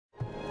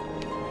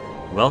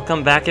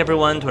Welcome back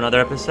everyone to another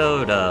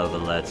episode of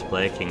Let's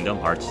Play Kingdom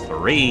Hearts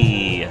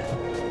 3.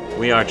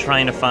 We are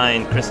trying to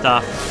find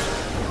Kristoff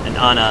and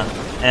Anna,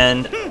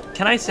 and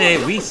can I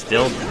say we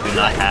still do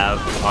not have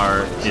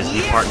our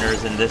Disney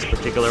partners in this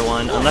particular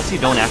one, unless you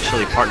don't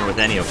actually partner with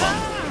any of them.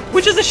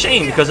 Which is a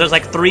shame, because there's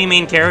like 3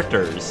 main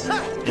characters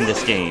in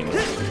this game.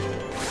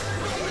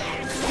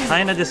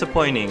 Kinda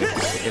disappointing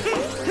if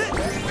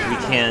we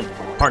can't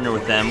partner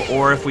with them,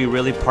 or if we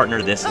really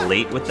partner this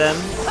late with them.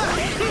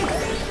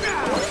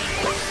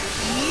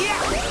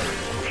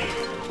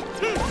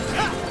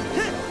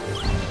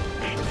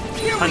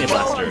 Honey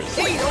blasters.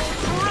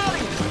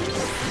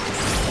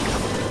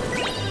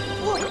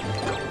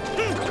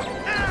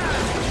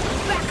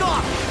 Back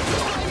off.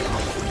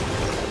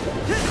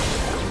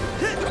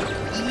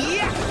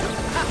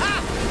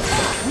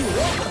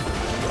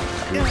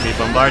 Goofy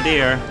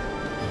Bombardier.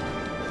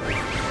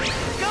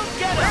 Go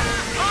get him.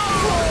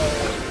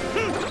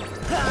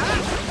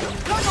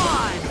 Come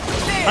on.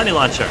 There. Honey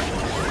launcher.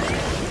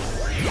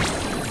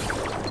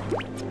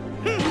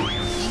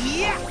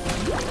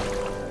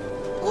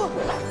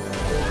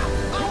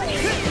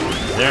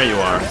 There you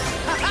are.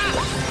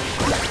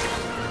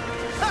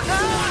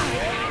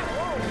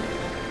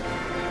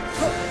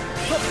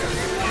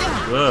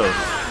 Whoa.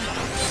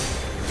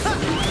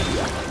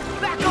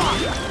 Back off.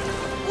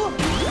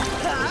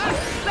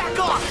 Back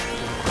off.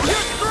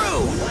 You're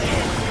through.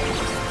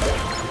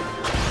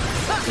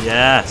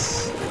 Yes.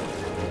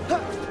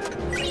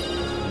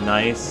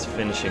 Nice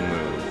finishing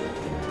move.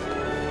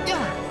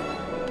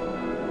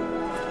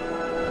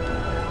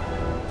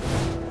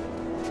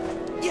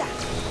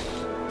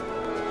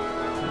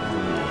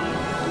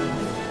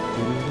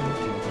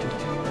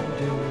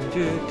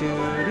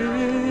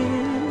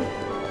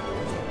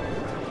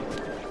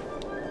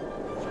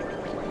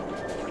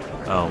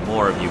 Oh,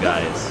 more of you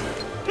guys.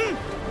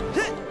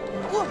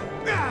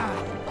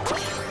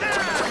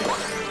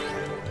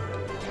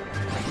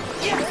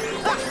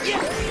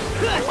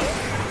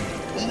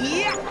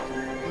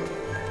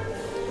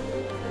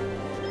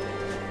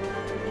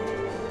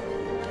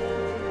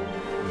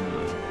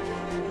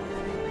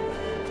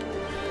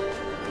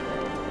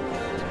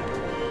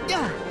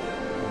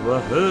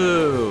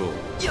 Woohoo!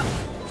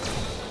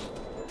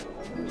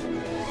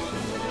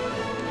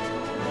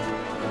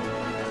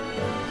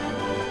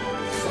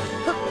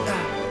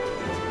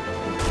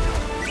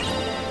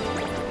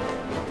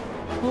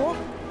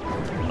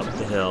 Up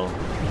the hill.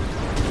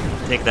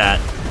 Take that.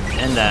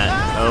 And that.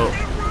 Oh.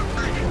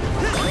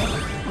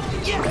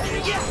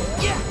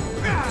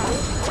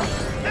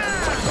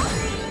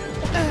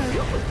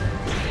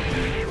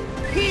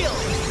 Heal.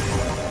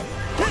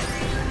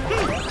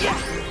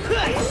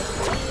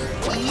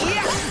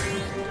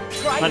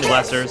 Honey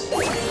blasters. So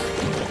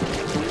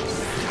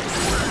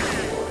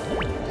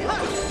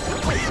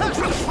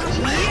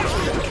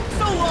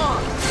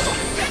long.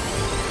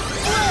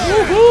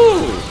 Woohoo!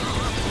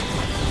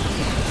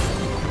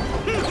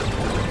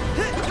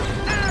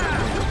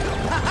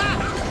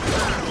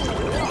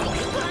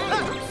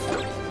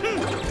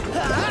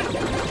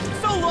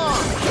 So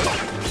long.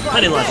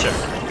 Honey launcher.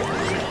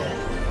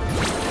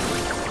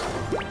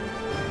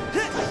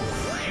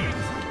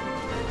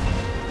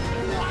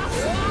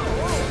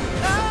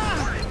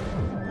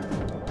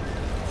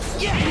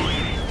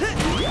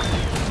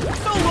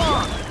 So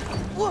long.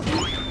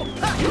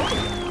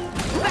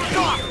 Back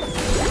off.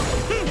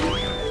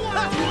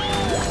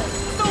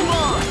 So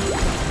long.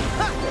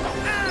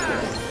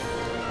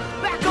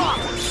 Back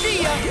off. See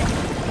ya.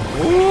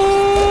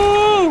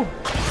 Woo!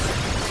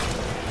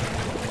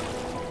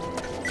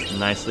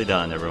 Nicely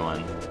done,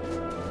 everyone.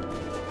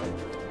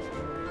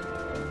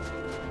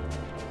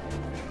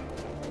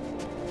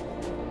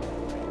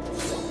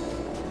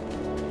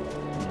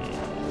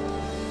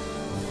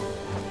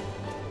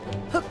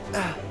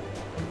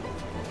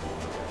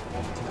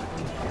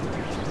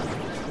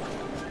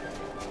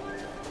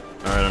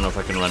 Alright, I don't know if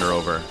I can run her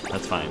over.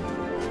 That's fine.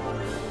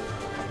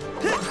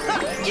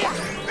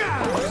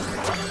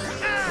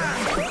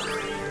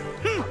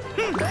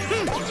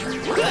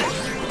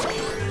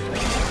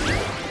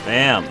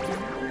 Bam!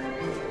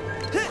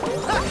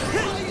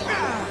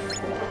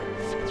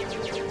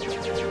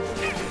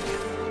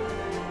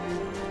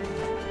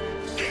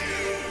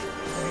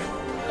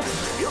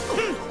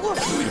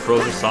 You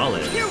froze her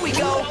solid. Here we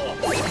go.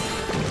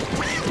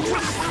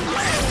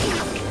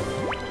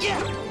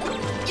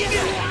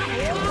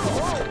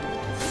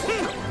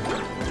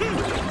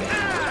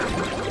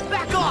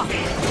 Back off.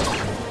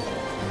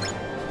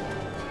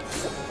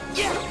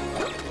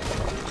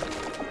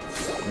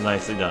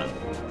 Nicely done.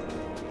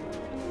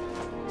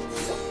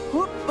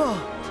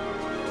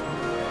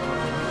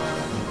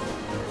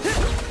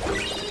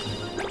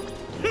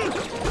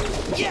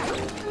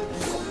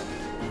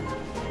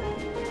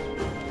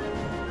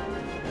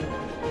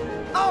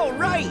 All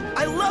right,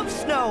 I love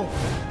snow.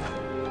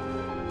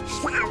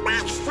 So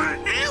much for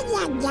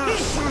Anya,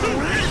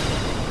 Sora.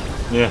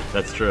 Yeah,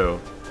 that's true.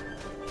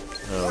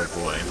 Oh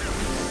boy.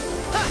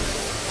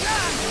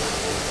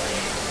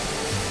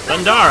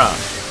 Thundara!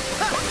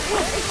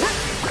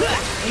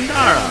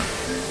 Thundara!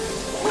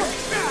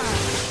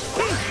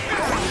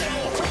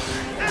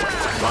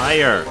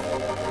 Fire!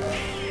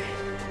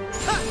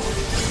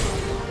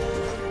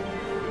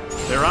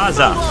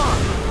 Viraza!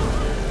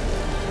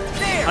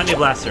 There. Honey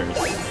blasters!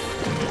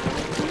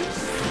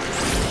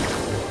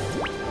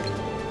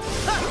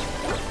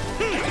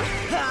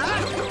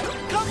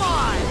 Come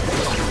on.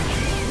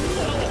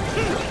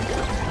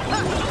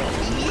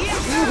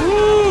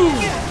 Woohoo!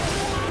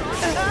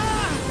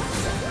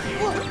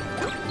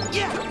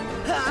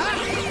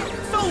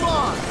 So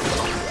long.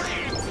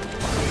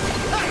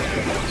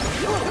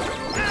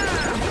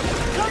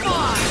 Come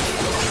on.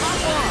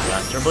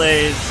 Blaster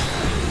Blaze!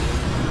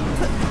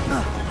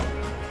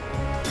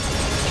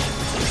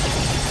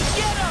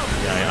 Get him.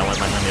 Yeah, I want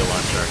my honey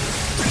launcher.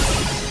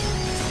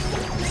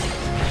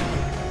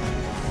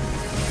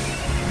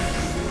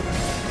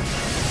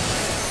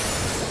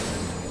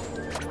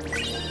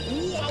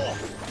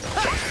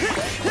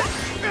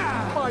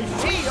 My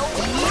shield.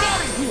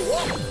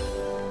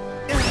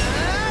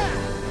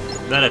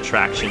 That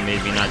attraction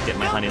made me not get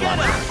my honey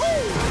launcher.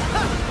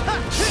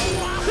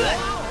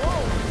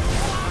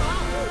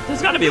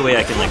 There's gotta be a way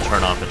I can, like,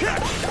 turn off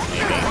attractions,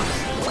 maybe.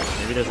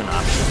 Maybe there's an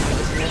option.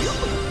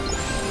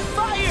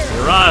 Fire.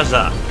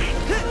 Viraza!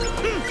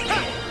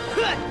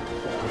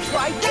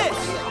 Try this.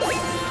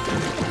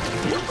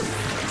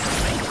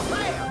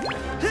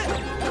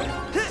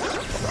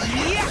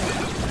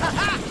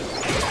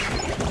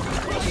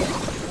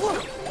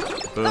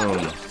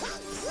 Boom.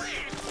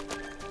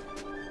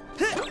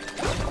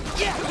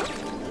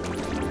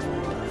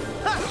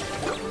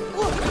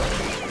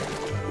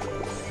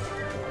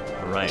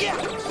 Alright.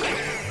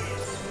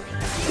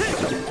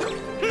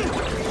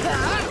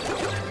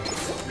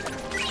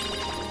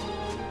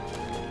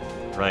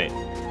 Right.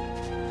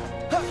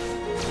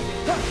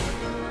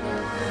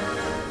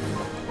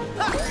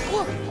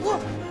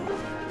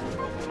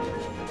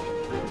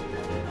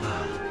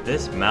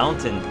 This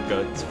mountain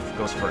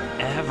goes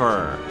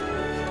forever.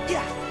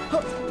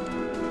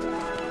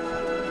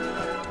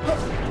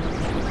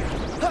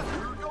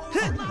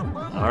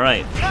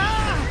 Alright.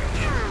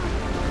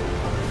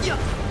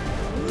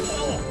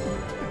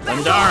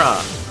 Pandara!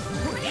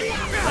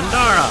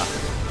 Pandara!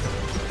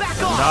 Back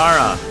off.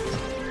 Pandara!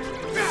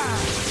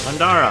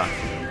 Pandara!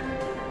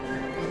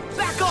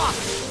 Back off.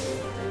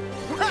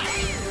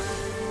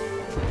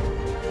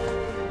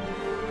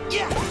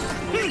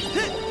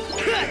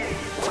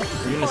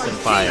 Unison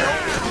fire.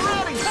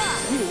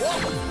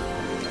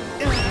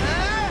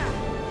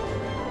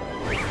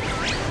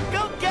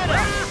 Go get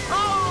him.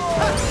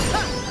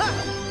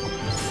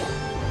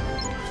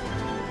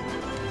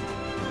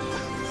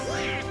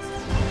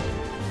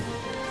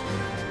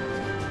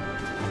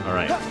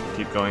 Alright,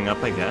 keep going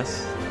up, I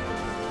guess.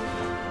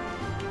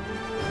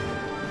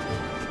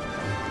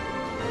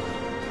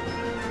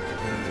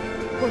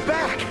 We're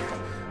back.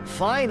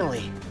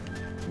 Finally.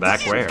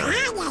 Back where?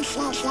 Palace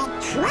is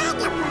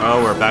incredible.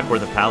 Oh, we're back where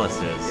the palace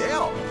is.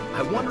 Yeah,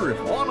 I wonder if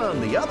Anna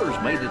and the others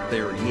made it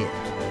there yet.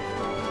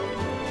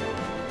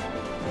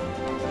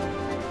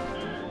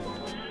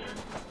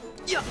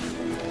 Yeah.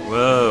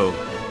 Whoa.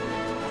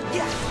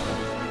 Yeah.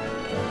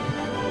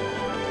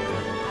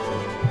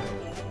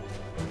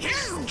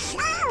 Hey,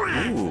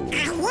 Sarah. Ooh. I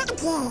want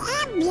the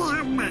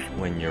emblem.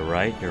 When you're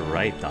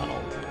right,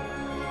 Donald.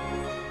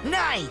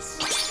 Nice.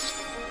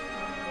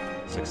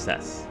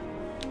 Success.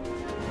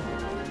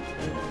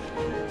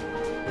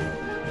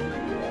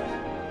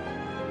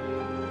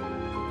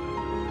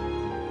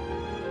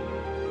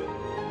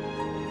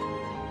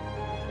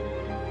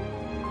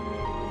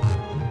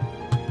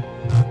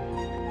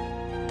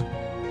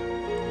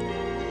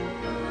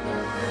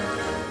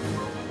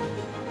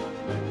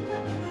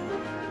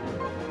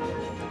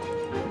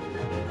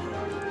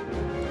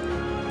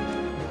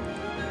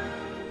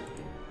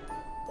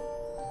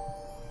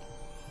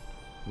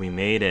 We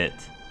made it.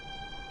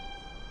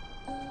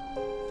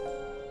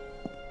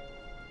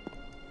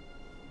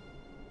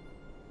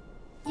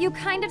 You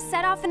kind of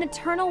set off an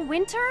eternal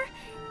winter?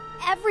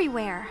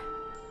 Everywhere.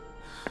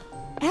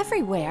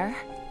 Everywhere?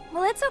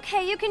 Well, it's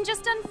okay, you can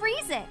just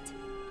unfreeze it.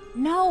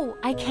 No,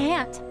 I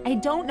can't. I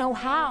don't know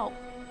how.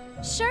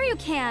 Sure you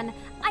can.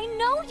 I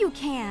know you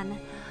can.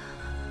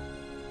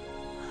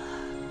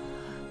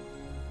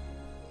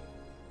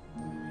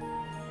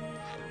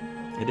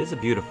 It is a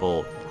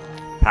beautiful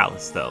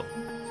palace, though.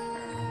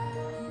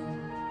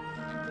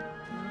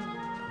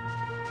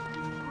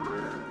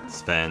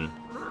 Sven.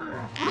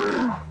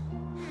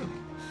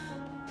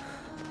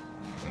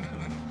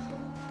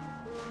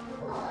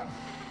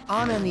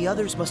 Anna and the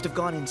others must have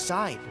gone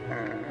inside.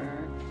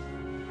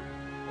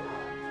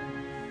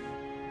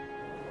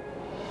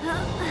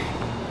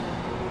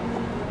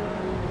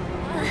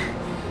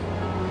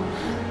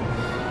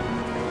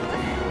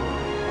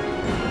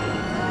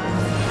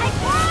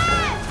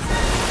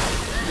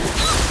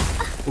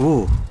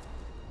 Ooh.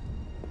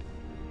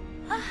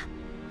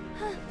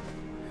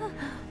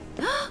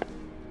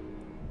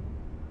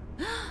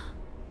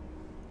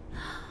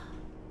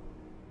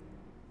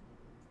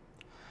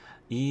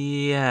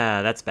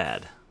 Yeah, that's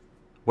bad.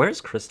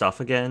 Where's Kristoff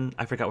again?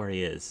 I forgot where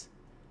he is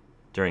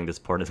during this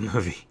part of the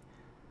movie.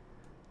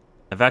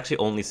 I've actually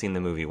only seen the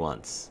movie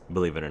once,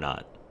 believe it or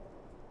not.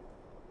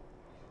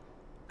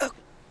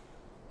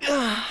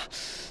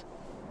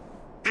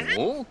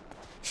 Oh?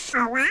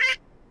 Sora?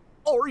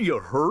 Are you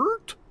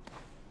hurt?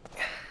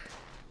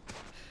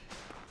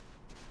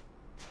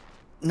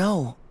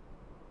 No,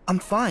 I'm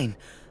fine.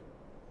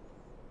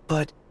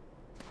 But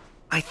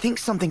I think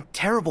something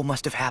terrible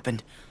must have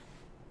happened.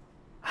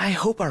 I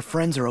hope our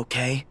friends are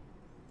okay.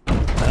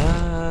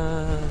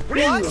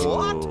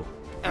 What?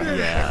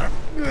 Yeah.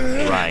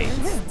 Right.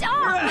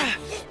 Stop!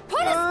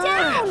 Put us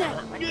down!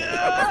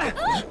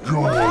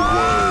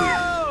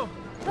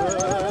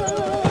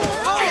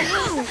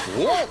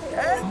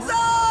 Heads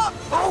up!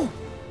 Oh!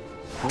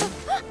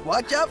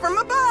 Watch out for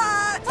my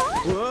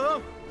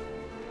butt!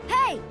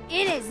 Hey,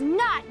 it is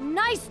not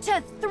nice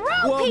to throw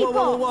Whoa, people!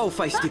 whoa, whoa, whoa,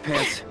 feisty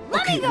pants.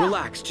 Let me Okay, go.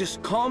 relax.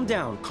 Just calm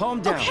down.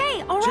 Calm down.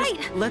 Okay, all Just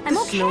right. let I'm the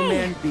okay.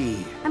 snowman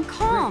be. I'm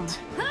calm.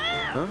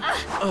 Huh?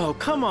 Oh,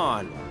 come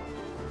on.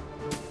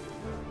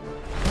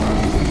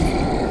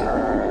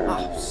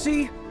 Oh,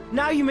 see?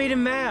 Now you made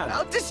him mad.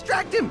 I'll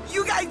distract him!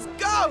 You guys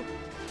go!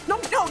 No,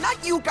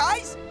 not you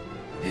guys!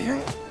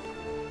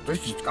 This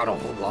just got a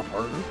whole lot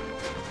harder.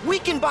 We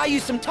can buy you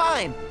some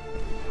time!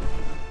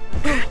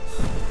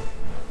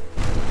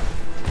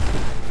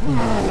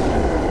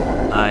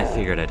 I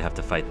figured I'd have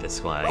to fight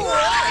this way. Or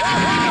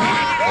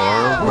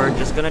we're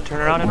just gonna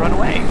turn around and run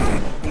away.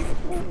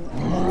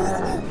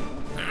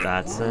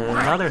 That's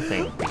another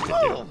thing we could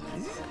do.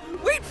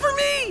 Wait for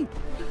me!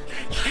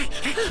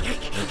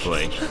 Oh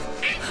boy.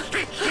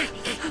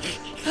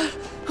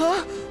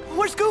 Huh?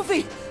 Where's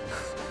Goofy?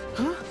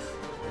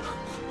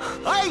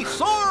 Hey,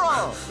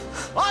 Sora!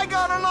 I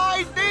got an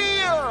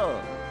idea!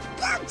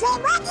 Guilty,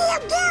 what are you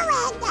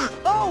doing?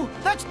 Oh,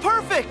 that's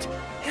perfect!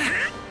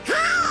 Hey!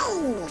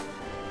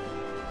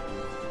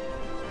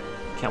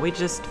 Can't we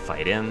just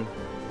fight him?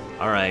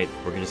 Alright,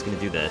 we're just gonna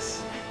do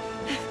this.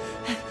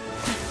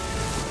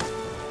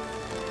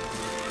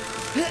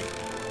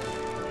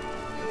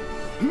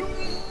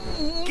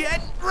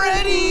 Get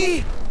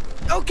ready!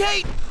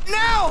 Okay,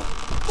 now!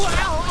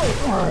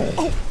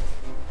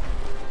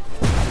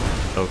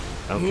 Oh,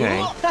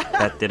 okay.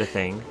 That did a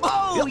thing.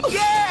 Oh,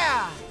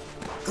 yeah!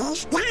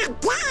 He's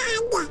not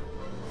dead.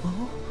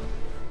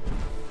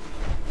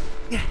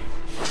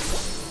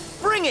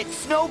 Bring it,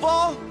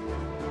 Snowball!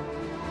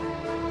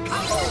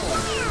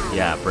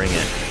 Yeah, bring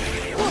it.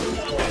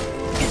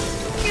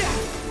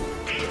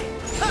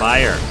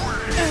 Fire!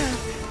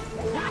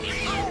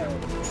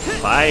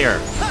 Fire!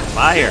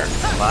 Fire!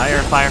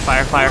 Fire, fire,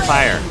 fire, fire,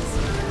 fire!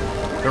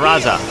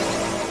 Garaza!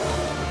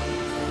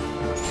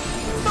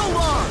 So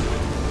long!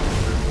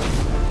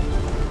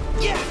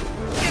 Yeah!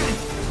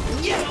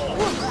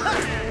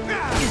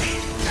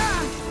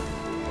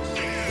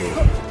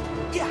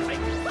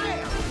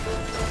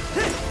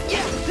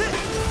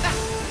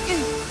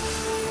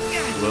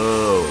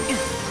 Whoa.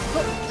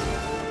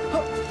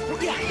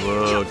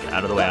 Whoa, get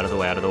out of the way, out of the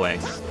way, out of the way.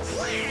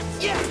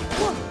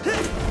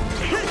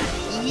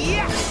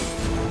 Yeah!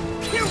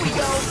 Here we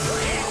go!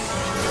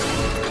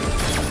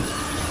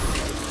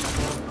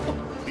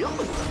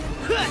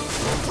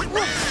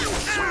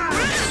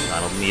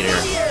 Donald meter.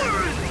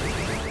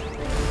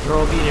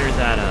 Throw meteors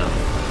at him.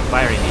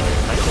 Fiery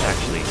meteors. That should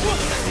actually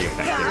be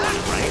effective on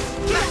him, right?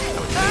 I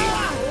would think.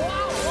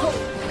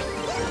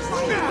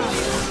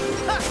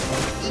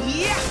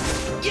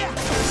 Yeah!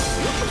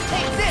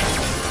 Take this!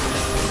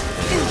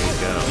 There we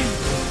go.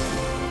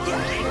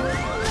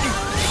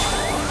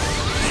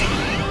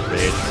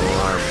 Rage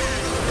form.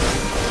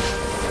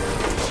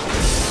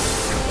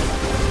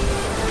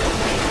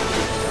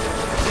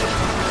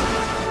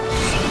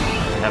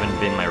 I haven't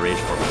been my rage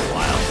form in a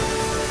while.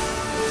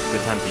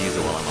 Good time to use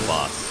it while I'm a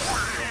boss.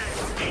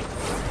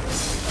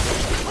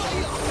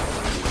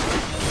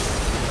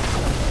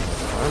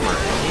 Armor,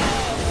 any?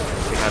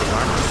 We got his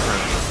armor.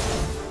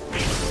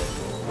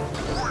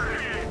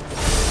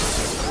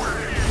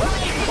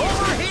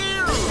 Over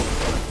here!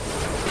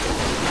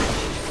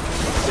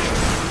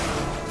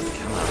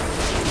 Come on.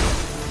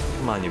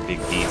 Come on, you big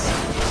beast.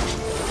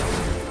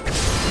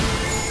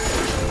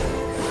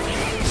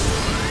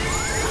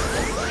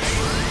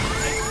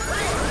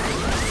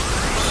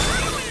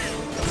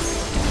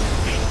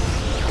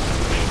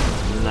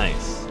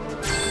 Nice.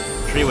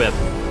 Tree whip.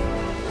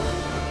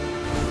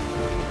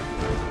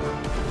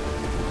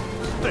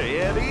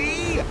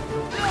 Steady!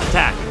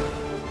 Attack.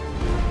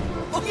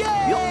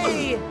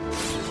 Yay!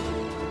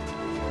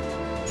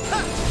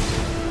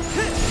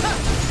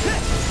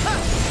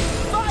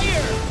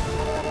 Fire!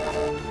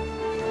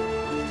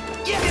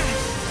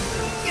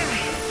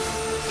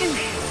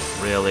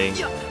 Really?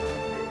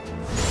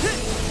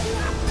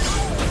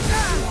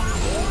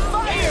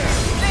 Fire!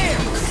 There!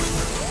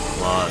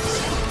 Claws.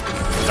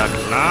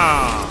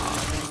 Nah.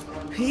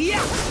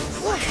 Yeah!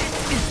 Wow.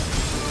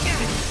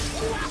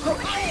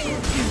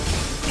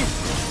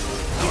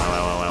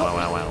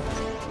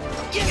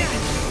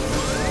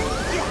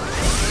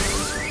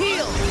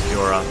 Heal!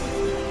 Fiora.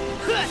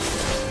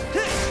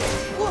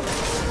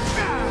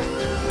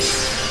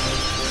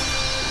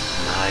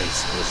 Nice,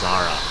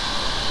 Blizzara.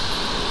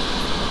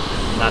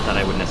 Not that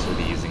I would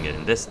necessarily be using it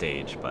in this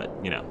stage, but,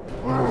 you know.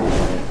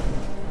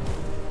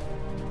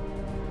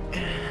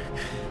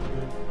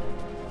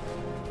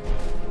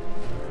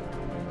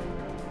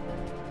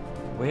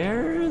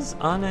 Where's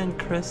Anna and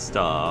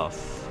Kristoff?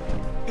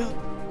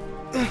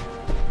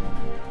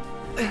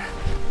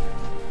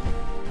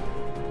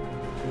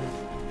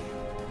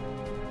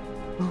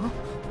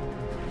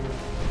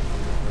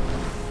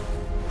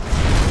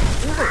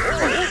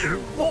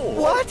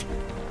 What?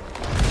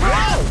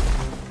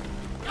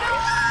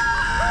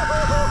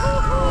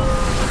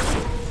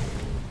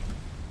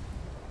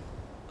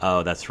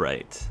 Oh, that's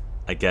right.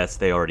 I guess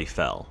they already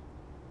fell.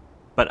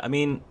 But, I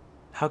mean,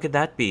 how could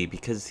that be?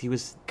 Because he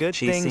was Good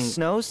chasing... thing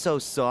snow's so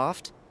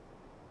soft.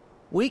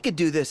 We could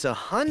do this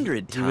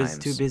 100 times. He was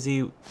too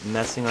busy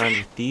messing around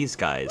with these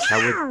guys. How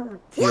would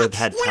he have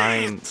had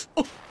time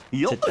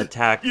to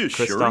attack You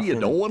Kristoff sure you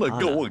and don't want to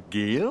Anna? go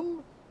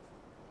again?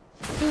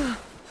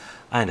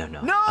 I don't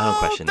know. No, I don't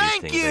question these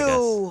thank things, you. I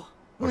guess.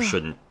 Or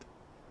shouldn't,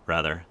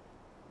 rather.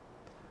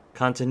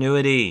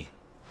 Continuity.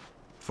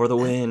 For the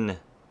win.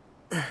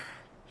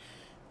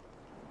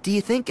 Do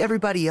you think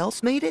everybody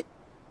else made it?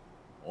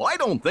 I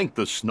don't think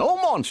the snow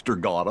monster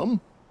got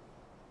him.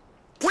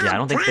 Yeah, I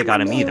don't think they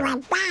got him either.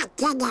 Went back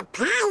to the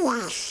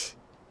palace.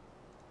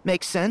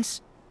 Makes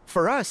sense.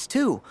 For us,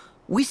 too.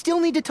 We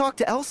still need to talk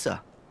to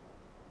Elsa.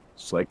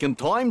 Second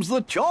time's the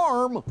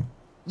charm.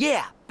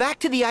 Yeah, back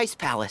to the Ice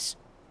Palace.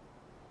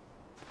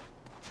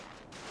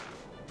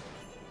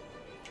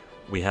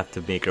 We have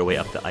to make our way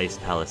up the Ice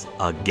Palace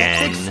That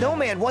again. big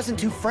snowman wasn't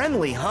too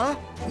friendly, huh?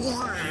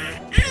 Yeah,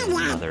 I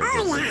like Another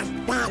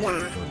Olaf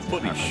better.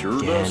 But he sure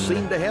Again. does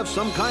seem to have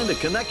some kind of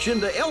connection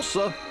to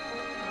Elsa.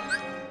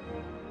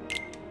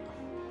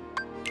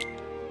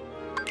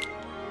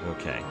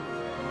 Okay.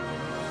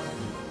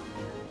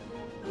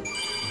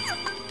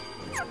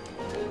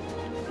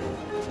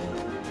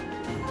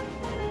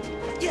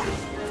 Yeah.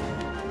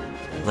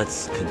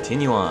 Let's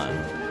continue on.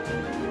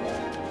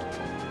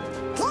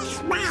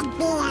 This might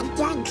be a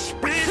good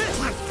spot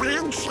to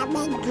find some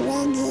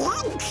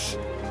ingredients.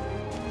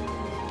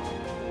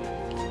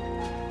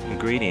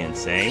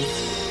 Ingredients, eh?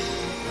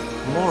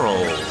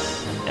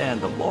 Morals.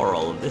 And the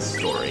moral of this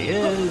story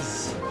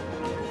is...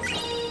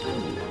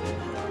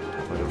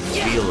 What a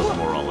wheel of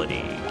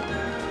morality.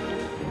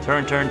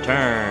 Turn, turn,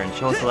 turn.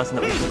 Show us the lesson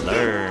that we should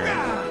learn.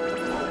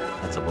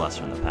 That's a blast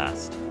from the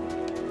past.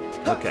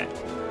 Okay.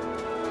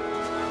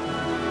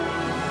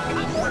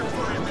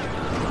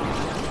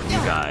 You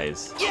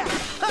guys.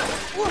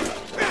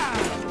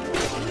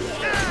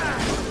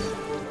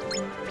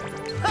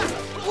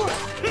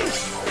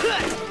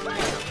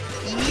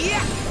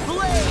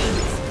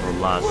 Or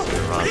Las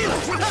Raza.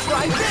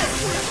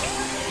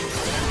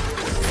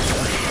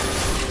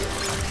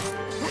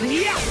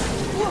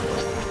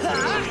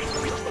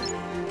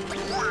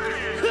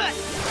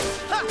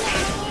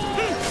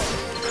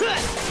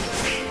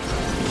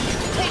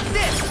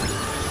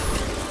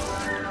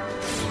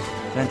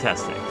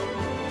 Fantastic.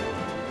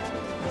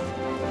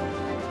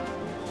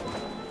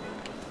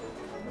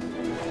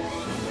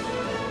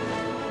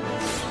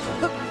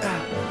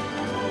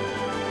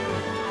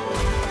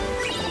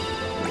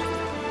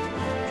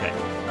 Okay,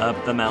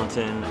 up the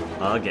mountain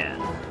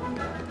again.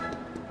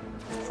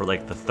 For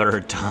like the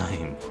third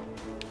time.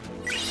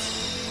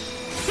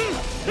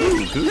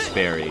 Ooh,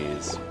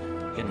 gooseberries.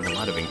 Getting a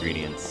lot of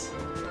ingredients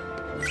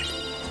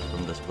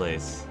from this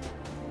place.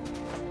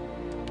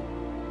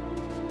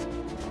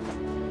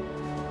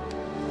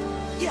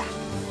 Yeah.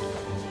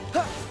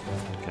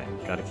 Okay,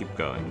 gotta keep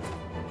going.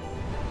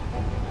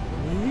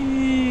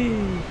 Whee!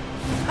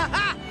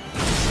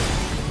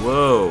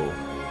 Whoa!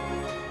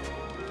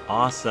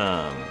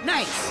 Awesome.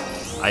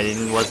 Nice. I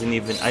didn't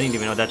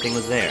even know that thing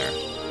was there.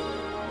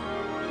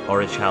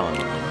 Or a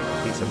challenge.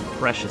 Piece of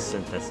precious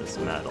synthesis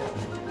metal.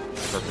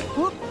 Perfect.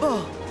 Whoop.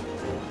 Oh.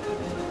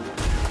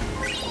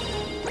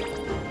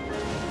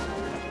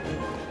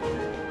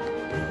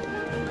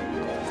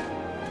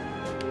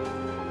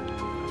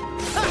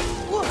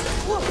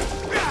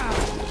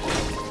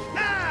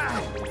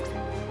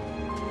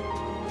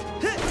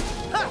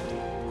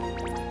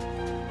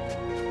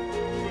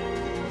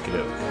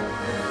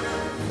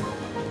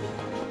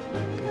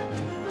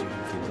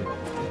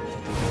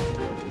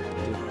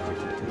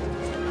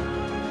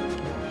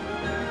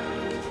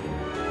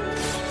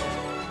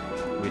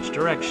 Which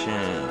direction?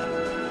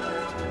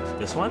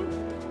 This one?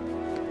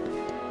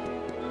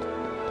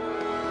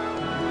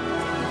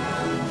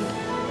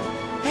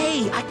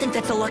 Hey, I think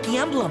that's a lucky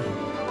emblem.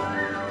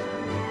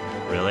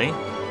 Really?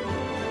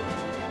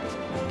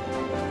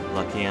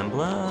 Lucky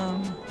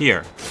emblem?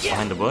 Here,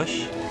 behind the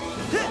bush.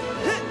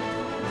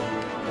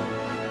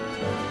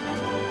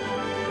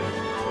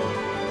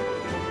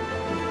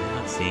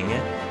 Not seeing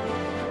it.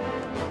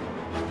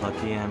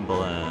 Lucky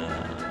emblem.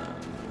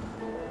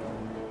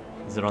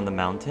 Is it on the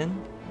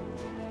mountain?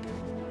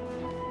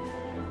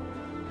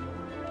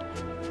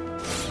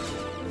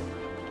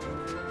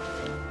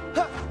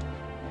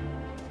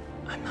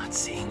 I'm not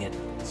seeing it,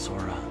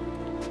 Sora.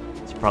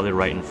 It's probably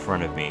right in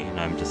front of me, and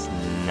I'm just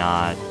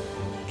not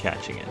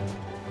catching it.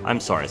 I'm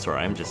sorry, Sora.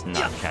 I'm just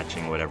not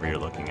catching whatever you're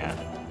looking at.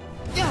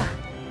 Yeah.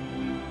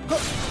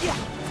 Yeah.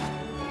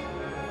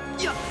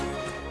 Yeah.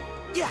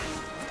 Yeah.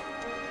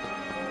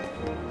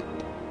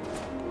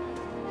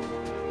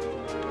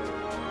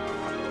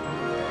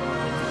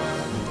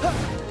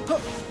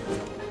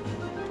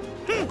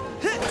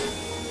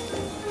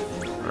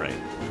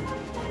 Alright.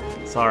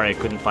 Sorry, I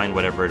couldn't find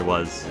whatever it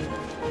was.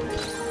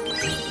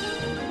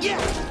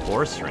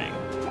 Force ring.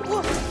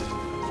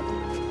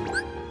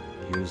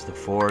 Use the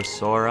force,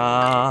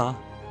 Sora.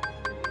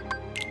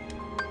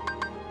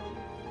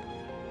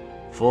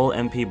 Full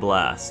MP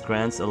blast.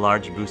 Grants a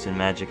large boost in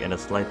magic and a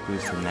slight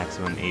boost in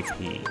maximum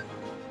AP.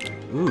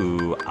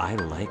 Ooh, I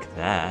like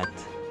that.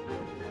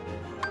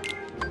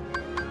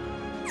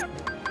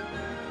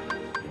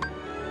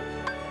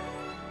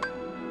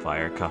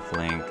 Fire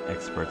cufflink,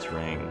 expert's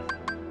ring.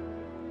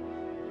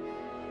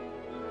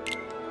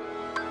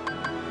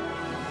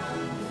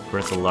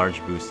 Grants a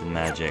large boost in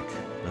magic.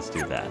 Let's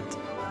do that.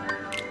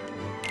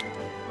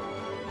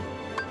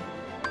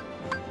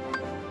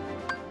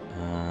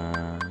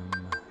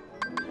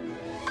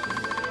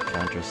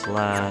 Counter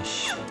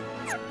slash.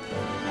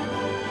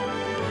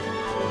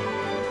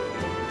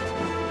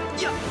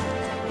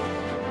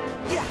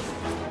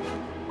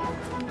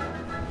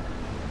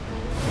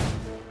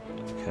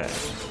 Okay.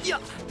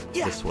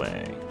 This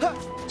way.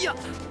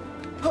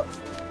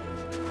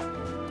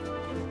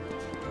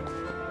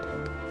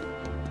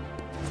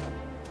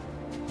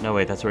 No,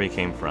 wait, that's where he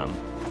came from.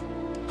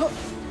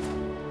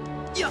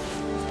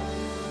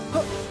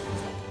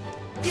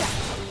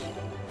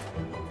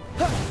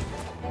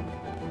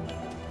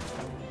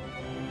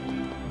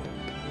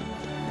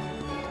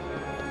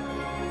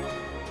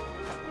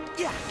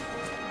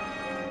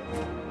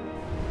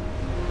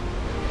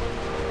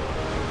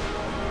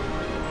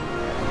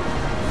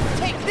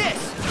 Take this.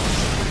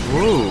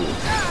 Woo!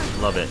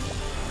 Love it.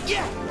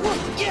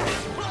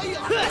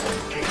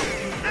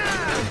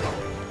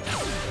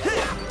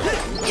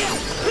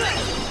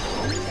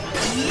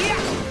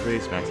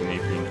 Increase, maximum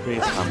AP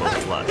increase, combo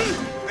plus.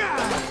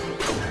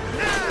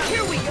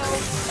 Here we go.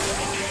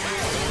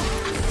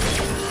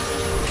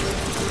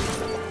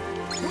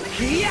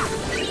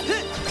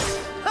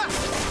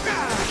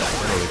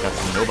 Oh, we got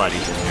some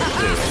nobodies in here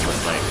too, it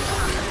looks like.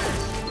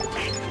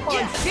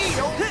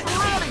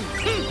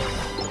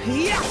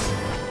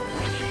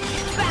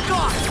 Back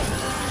off.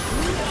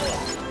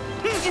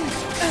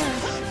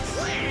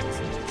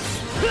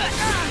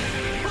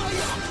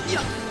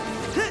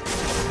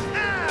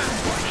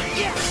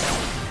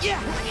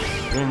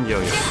 Then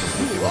Yo-Yo,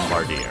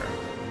 Bombardier.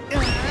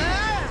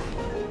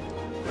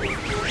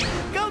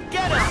 Go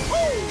get him.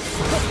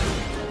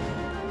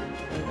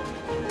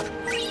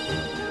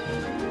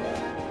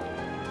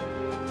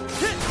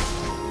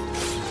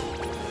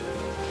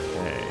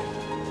 Okay.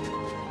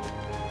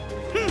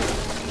 I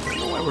don't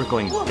know why we're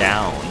going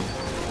down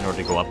in order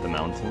to go up the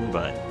mountain,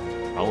 but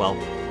oh well.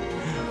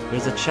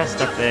 There's a chest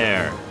up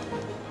there.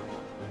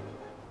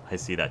 I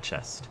see that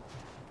chest.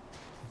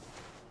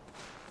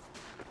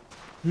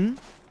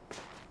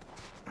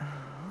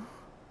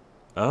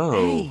 Oh,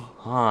 Hey,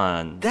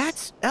 Hans.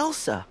 That's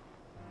Elsa.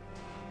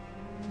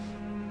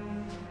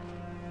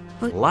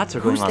 But Lots are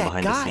going who's on that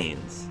behind guy? the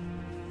scenes.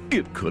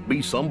 It could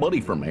be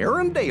somebody from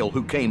Arendelle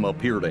who came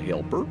up here to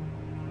help her.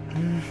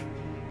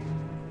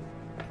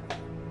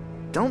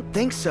 Don't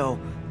think so.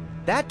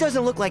 That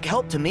doesn't look like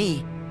help to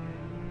me.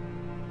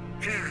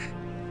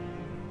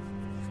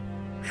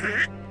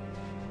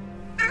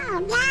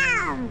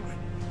 Oh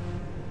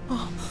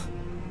no!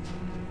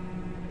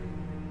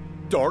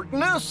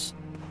 Darkness?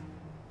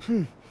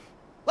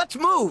 Let's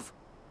move.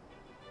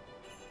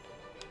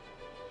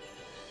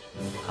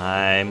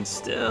 I'm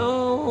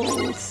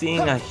still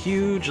seeing a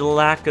huge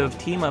lack of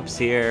team-ups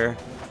here.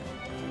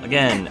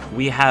 Again,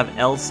 we have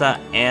Elsa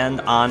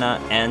and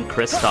Anna and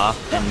Kristoff,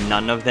 and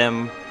none of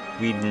them,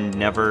 we'd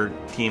never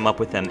team up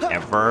with them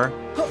ever.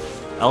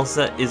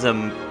 Elsa is a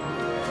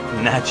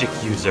magic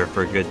user,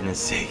 for goodness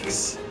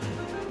sakes.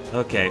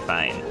 Okay,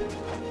 fine.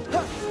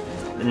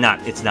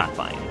 It's not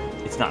fine.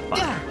 It's not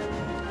fine.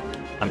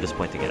 I'm just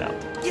pointing it out.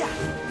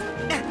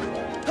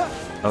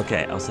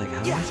 Okay, I was like,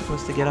 how am I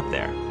supposed to get up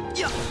there?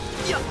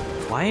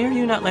 Why are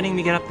you not letting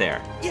me get up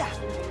there? Do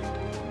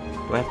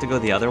I have to go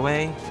the other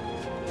way?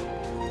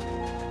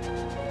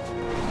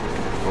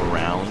 Go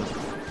around?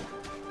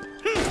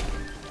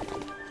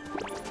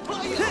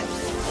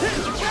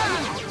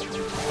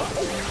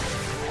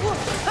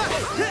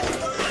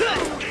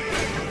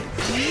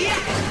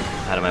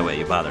 Out of my way,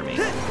 you bother me.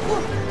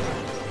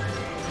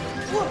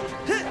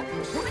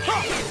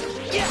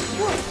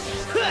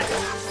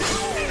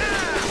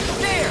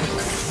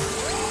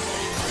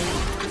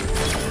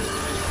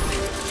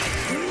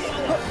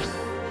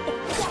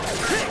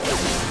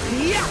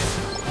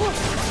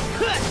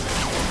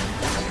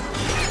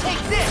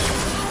 Take this.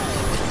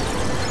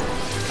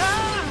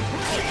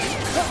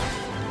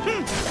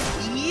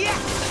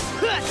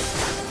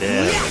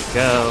 There we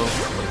go.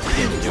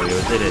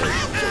 Yo-yos it is.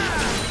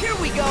 Here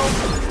we go.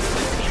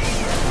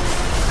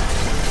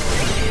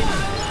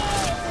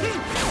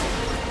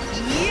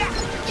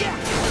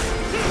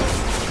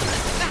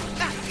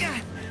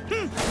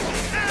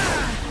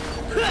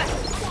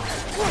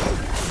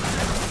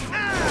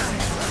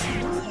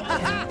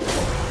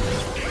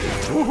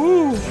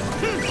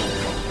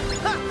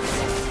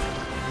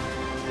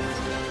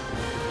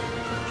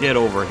 Get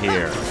over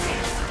here.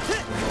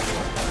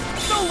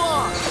 So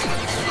long!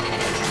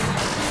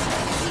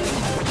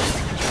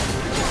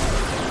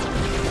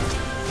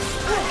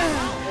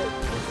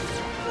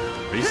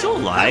 Are you still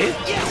alive?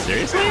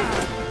 Seriously?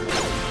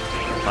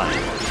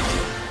 Fine.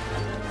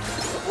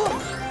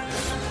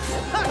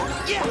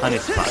 Honey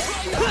spot.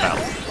 Wow.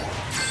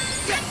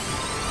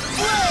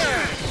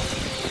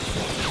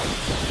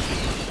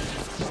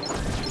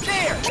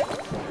 There!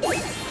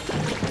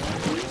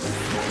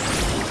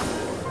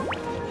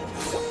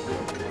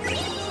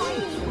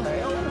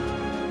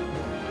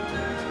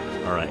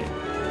 Alright.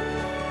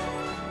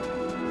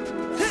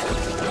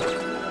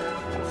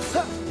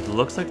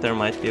 Looks like there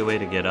might be a way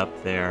to get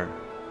up there.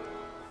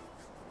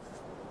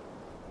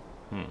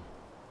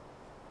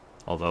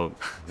 Although,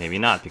 maybe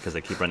not, because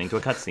I keep running to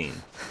a cutscene.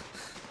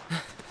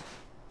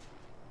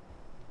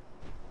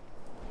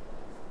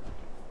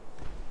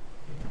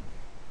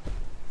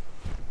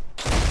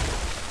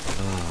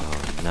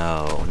 Oh,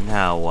 no.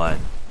 Now what?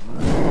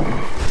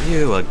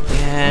 You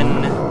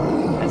again?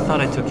 I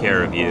thought I took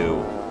care of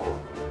you.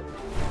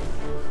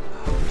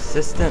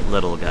 Persistent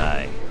little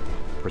guy.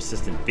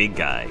 Persistent big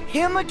guy.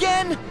 Him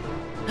again?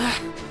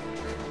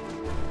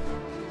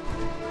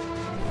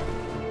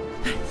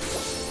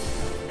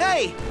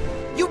 Hey!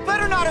 You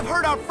better not have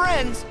hurt our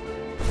friends!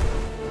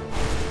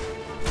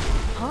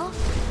 Huh?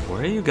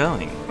 Where are you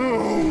going?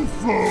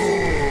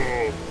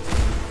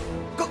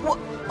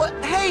 What?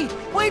 Hey!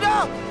 Wait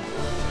up!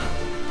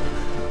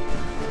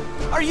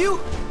 Are you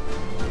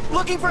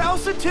looking for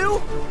Elsa too?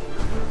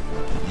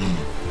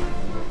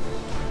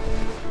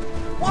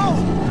 Whoa!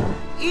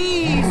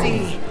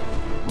 Easy!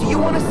 Do you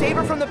want to save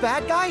her from the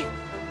bad guy?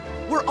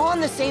 We're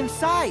on the same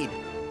side.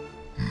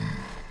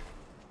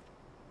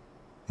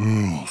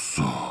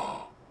 Elsa.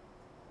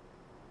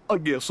 I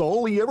guess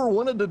all he ever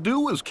wanted to do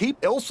was keep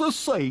Elsa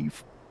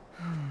safe.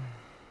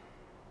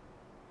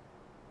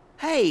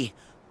 Hey,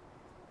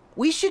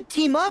 we should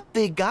team up,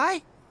 big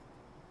guy.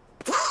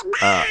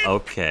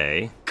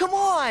 Okay. Come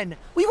on!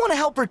 We want to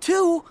help her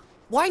too.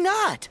 Why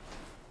not?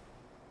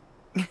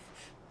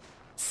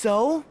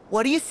 So,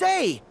 what do you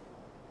say?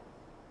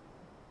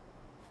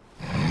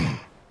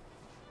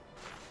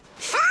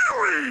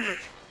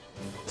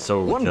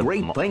 So One the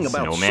great thing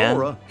about snowman?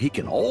 Sora, he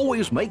can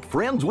always make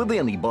friends with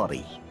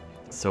anybody.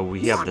 So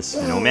we have the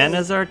snowman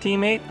as our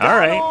teammate?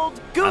 Alright.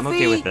 Donald, Goofy, I'm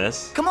okay with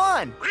this. Come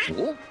on!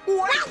 Oh,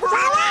 Wait for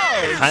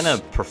us! Kind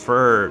of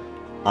prefer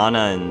Anna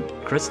and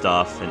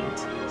Kristoff and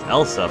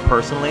Elsa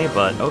personally,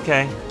 but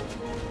okay.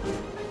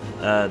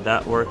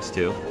 That works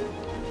too.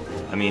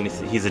 I mean,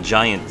 he's a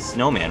giant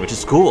snowman, which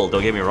is cool,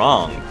 don't get me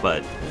wrong,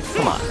 but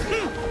come on.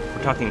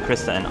 We're talking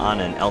Krista and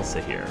Anna and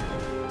Elsa here.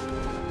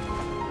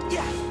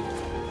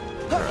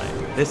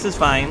 Alright, this is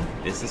fine.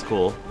 This is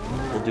cool.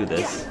 We'll do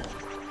this.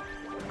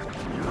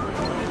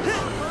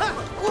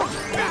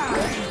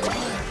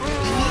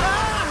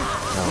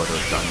 Oh,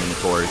 those darn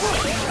minotaurs.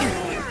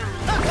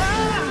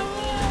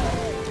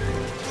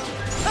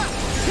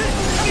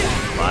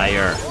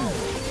 Fire.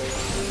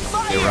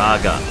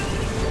 Iraga.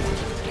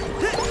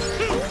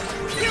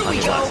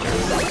 Honey blaster.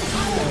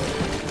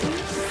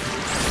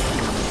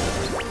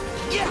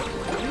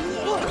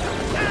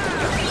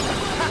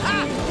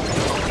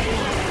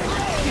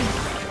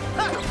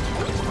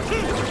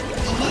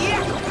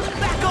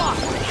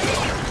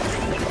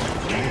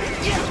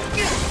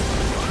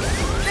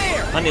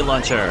 Honey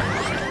launcher.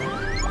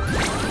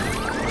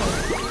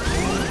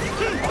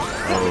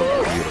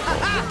 Oh, beautiful.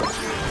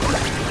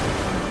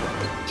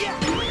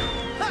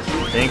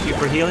 Thank you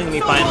for healing me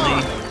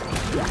finally.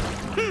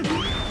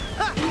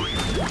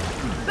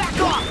 Back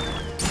off!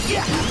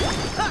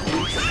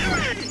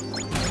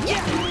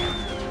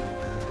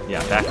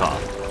 Yeah, back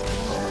off.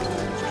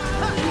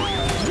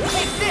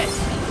 Take this!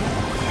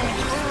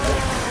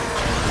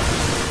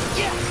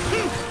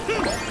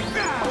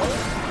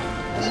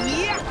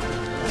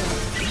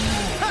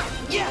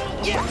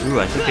 Ooh,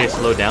 I think they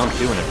slow down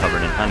too when they're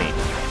covered in honey.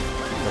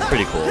 That's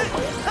pretty cool.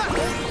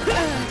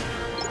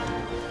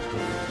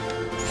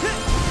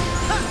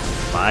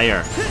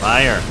 Fire!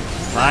 Fire!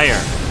 Fire!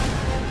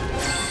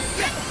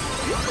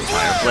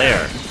 Fire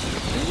flare!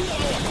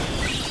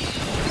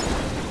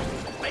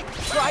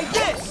 Try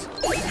this!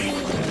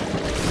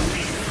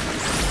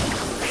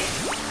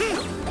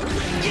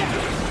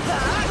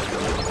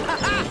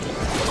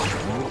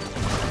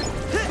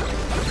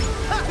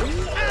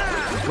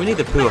 Winnie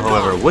the Pooh,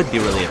 however, would be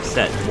really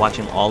upset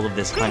watching all of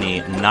this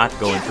honey not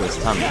go into his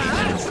tummy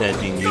and instead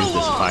being used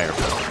as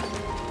firepower.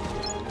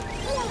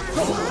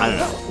 I don't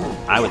know.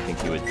 I would think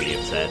he would be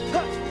upset.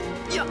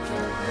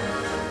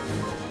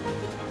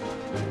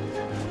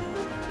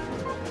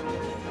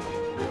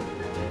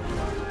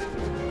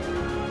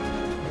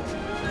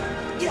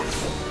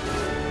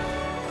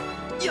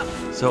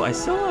 So I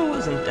still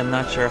am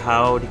not sure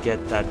how to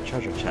get that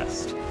treasure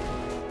chest.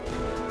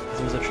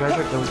 There was a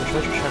treasure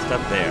chest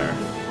up there.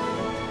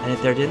 And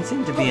there didn't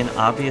seem to be an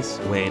obvious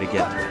way to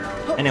get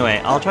to it.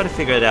 Anyway, I'll try to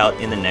figure it out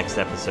in the next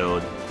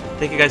episode.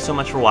 Thank you guys so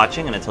much for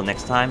watching, and until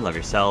next time, love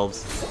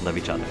yourselves, love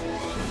each other.